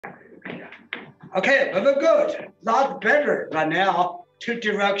Okay, very good. Lot better right now. Two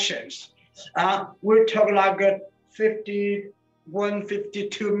directions. We took like 51,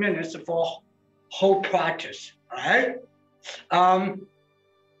 52 minutes for whole practice. All right.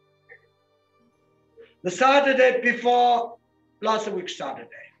 The Saturday before last week Saturday,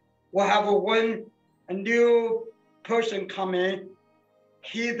 we have a new person come in.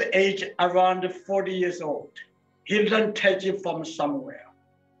 He's age around 40 years old. He learned Tai Chi from somewhere.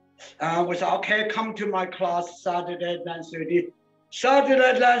 We said, okay, come to my class Saturday at 9:30. Saturday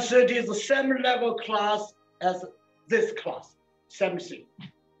at 9:30 is the same level class as this class, same thing.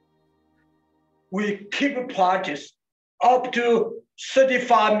 We keep practice up to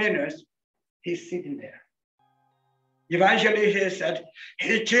 35 minutes. He's sitting there. Eventually he said,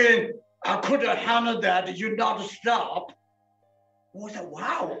 hey, Jim, I couldn't handle that. You not stop. We said,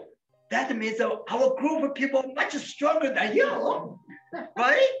 wow, that means our group of people are much stronger than you,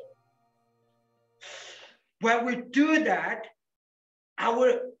 right? When we do that,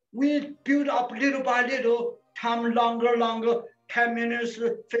 we build up little by little, time longer, 10 minutes,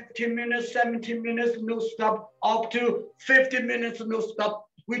 15 minutes, 17 minutes, no stop, up to 50 minutes, no stop.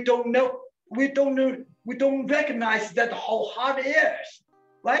 We don't recognize that how hard it is,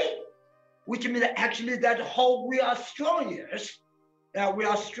 right? Which means actually that how we are strong is. We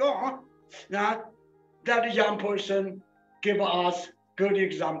are strong. Now, that young person give us good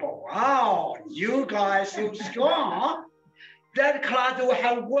example. Wow, you guys so strong. That class will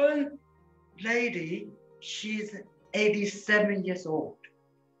have one lady, she's 87 years old.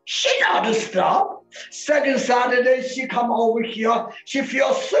 She not stop. Second Saturday, she come over here. She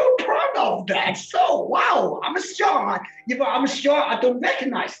feels so proud of that. So, wow, I'm strong. If I'm strong, I don't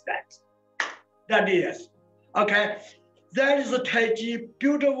recognize that. That is. Okay. That is a Tai Chi,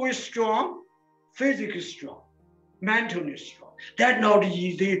 beautifully strong, physically strong, mentally strong. That's not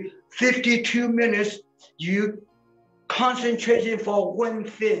easy. 52 minutes, you concentrating for one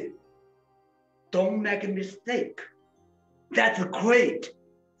thing. Don't make a mistake. That's great.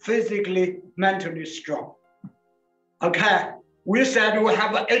 Physically, mentally strong. Okay, we said we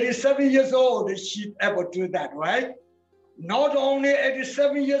have 87 years old, she ever do that, right? Not only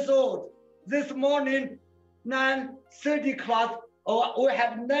 87 years old, this morning, 9:30 class, we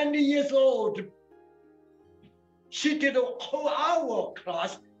have 90 years old. She did a whole hour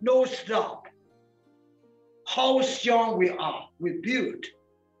class, no stop. How strong we are, we built.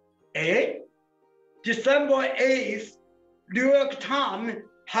 December 8th, New York Times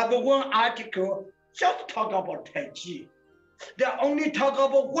have one article just talk about Tai Chi. They only talk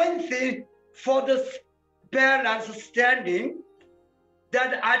about one thing for the balance standing.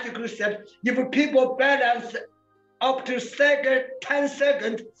 That article said, if people balance up to 10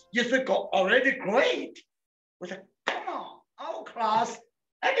 seconds, it's already great. We said, come on, our class,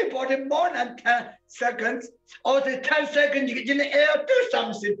 anybody more than 10 seconds, or the 10 seconds in the air, do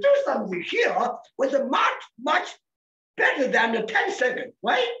something here, was much better than the 10 seconds,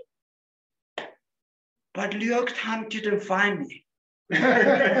 right? But New York Times didn't find me.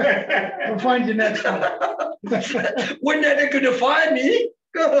 We'll find you next time. When are they going to find me?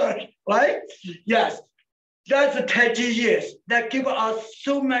 Good, right? Yes, that's the Tai Chi years that give us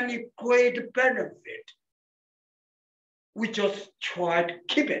so many great benefits. We just try to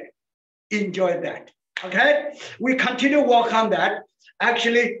keep it, enjoy that. Okay, we continue work on that.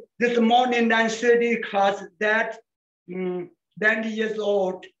 Actually, this morning 9:30 class that 90 years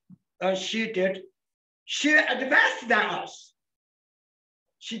old, she advanced than us.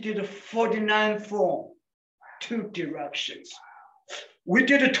 She did a 49 form, 2 directions. We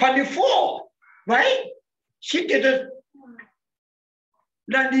did a 24, right? She did a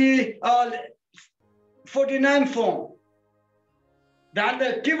 49 form.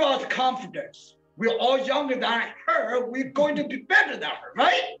 That give us confidence. We're all younger than her. We're going to be better than her,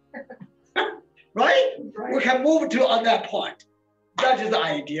 right? Right? We can move to that point. That is the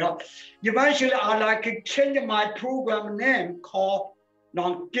idea. Eventually, I like to change my program name called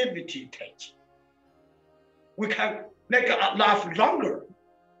Longevity Tai Chi. We can make a life longer.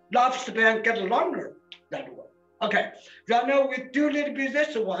 Lifespan get longer that way. Okay, right now we do a little bit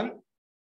this one.